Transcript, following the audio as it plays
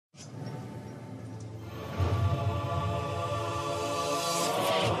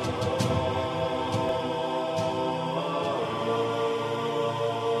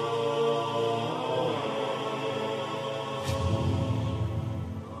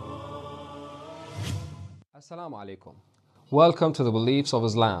Assalamu alaikum. Welcome to the Beliefs of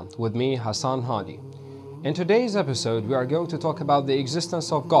Islam with me, Hassan Hadi. In today's episode, we are going to talk about the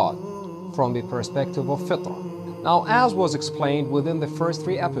existence of God from the perspective of fitrah. Now, as was explained within the first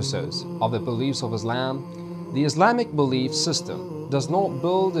 3 episodes of the Beliefs of Islam, the Islamic belief system does not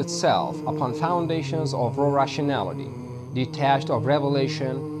build itself upon foundations of raw rationality, detached of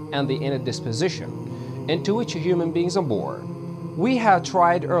revelation and the innate disposition into which human beings are born. We had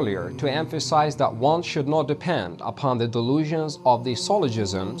tried earlier to emphasize that one should not depend upon the delusions of the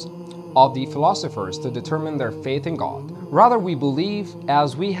syllogisms of the philosophers to determine their faith in God. Rather, we believe,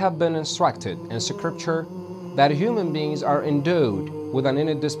 as we have been instructed in Scripture, that human beings are endowed with an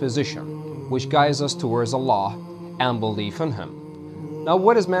innate disposition which guides us towards Allah and belief in Him. Now,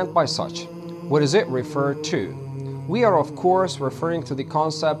 what is meant by such? What does it refer to? We are, of course, referring to the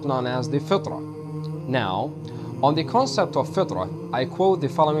concept known as the fitrah. Now, on the concept of fitrah, I quote the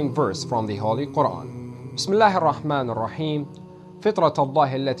following verse from the Holy Quran. Bismillahir Rahmanir Rahim, Fitrat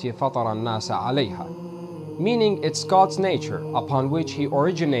Allahi allati fatara an-nasa alayha, meaning it's God's nature upon which He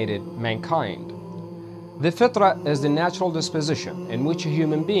originated mankind. The fitrah is the natural disposition in which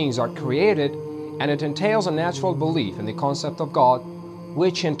human beings are created, and it entails a natural belief in the concept of God,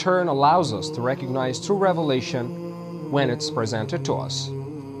 which in turn allows us to recognize true revelation when it's presented to us.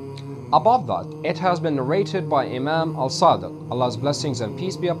 Above that, it has been narrated by Imam al-Sadiq, Allah's blessings and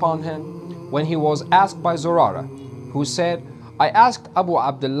peace be upon him, when he was asked by Zurara, who said, I asked Abu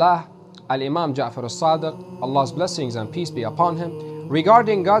Abdullah al-Imam Ja'far al-Sadiq, Allah's blessings and peace be upon him,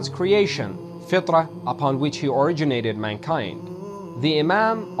 regarding God's creation, fitrah, upon which He originated mankind. The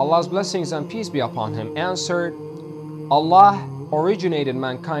Imam, Allah's blessings and peace be upon him, answered, Allah originated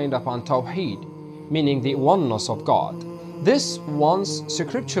mankind upon Tawheed, meaning the oneness of God. This once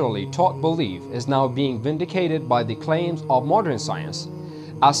scripturally taught belief is now being vindicated by the claims of modern science,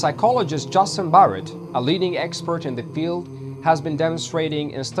 as psychologist Justin Barrett, a leading expert in the field, has been demonstrating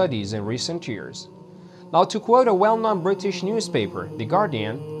in studies in recent years. Now, to quote a well-known British newspaper, The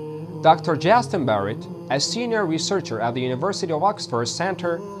Guardian, Dr. Justin Barrett, a senior researcher at the University of Oxford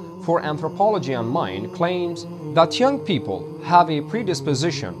Centre for Anthropology and Mind, claims that young people have a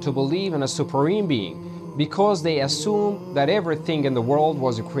predisposition to believe in a supreme being because they assume that everything in the world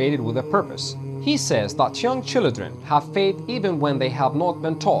was created with a purpose. He says that young children have faith even when they have not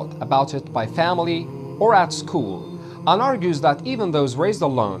been taught about it by family or at school, and argues that even those raised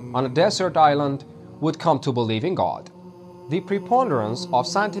alone on a desert island would come to believe in God. The preponderance of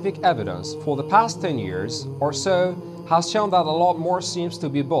scientific evidence for the past 10 years or so has shown that a lot more seems to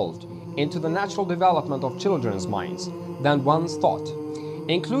be built into the natural development of children's minds than once thought,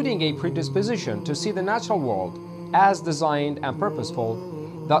 including a predisposition to see the natural world as designed and purposeful,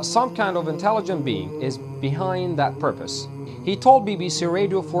 that some kind of intelligent being is behind that purpose. He told BBC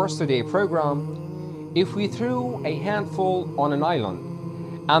Radio 4's Today program, if we threw a handful on an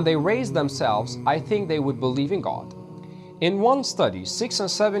island and they raised themselves, I think they would believe in God. In one study, 6 and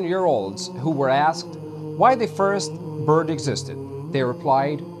 7-year-olds who were asked why the first bird existed, they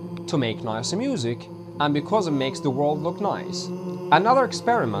replied, to make nice music and because it makes the world look nice. Another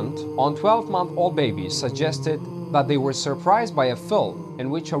experiment on 12-month-old babies suggested that they were surprised by a film in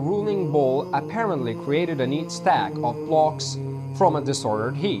which a rolling ball apparently created a neat stack of blocks from a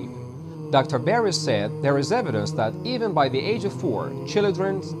disordered heap. Dr. Barry said there is evidence that even by the age of 4,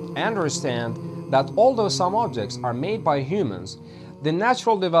 children understand that although some objects are made by humans, the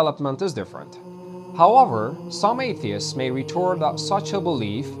natural development is different. However, some atheists may retort that such a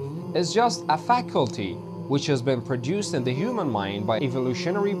belief is just a faculty which has been produced in the human mind by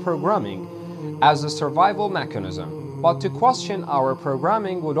evolutionary programming as a survival mechanism. But to question our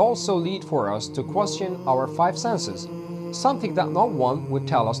programming would also lead for us to question our 5 senses, something that no one would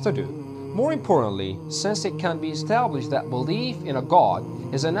tell us to do. More importantly, since it can be established that belief in a God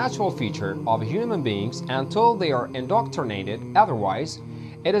is a natural feature of human beings until they are indoctrinated otherwise,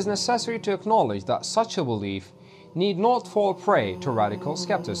 it is necessary to acknowledge that such a belief need not fall prey to radical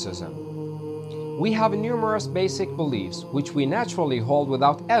skepticism. We have numerous basic beliefs which we naturally hold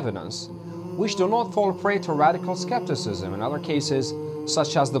without evidence, which do not fall prey to radical skepticism in other cases,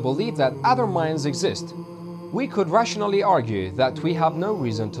 such as the belief that other minds exist. We could rationally argue that we have no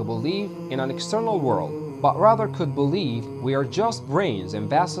reason to believe in an external world, but rather could believe we are just brains in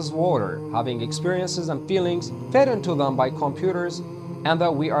vessels of water, having experiences and feelings fed into them by computers, and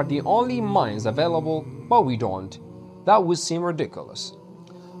that we are the only minds available, but we don't. That would seem ridiculous.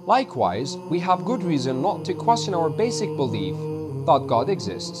 Likewise, we have good reason not to question our basic belief that God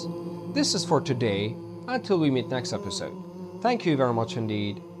exists. This is for today, until we meet next episode. Thank you very much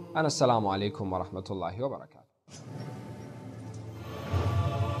indeed, and Assalamu alaikum wa rahmatullahi wa barakatuh.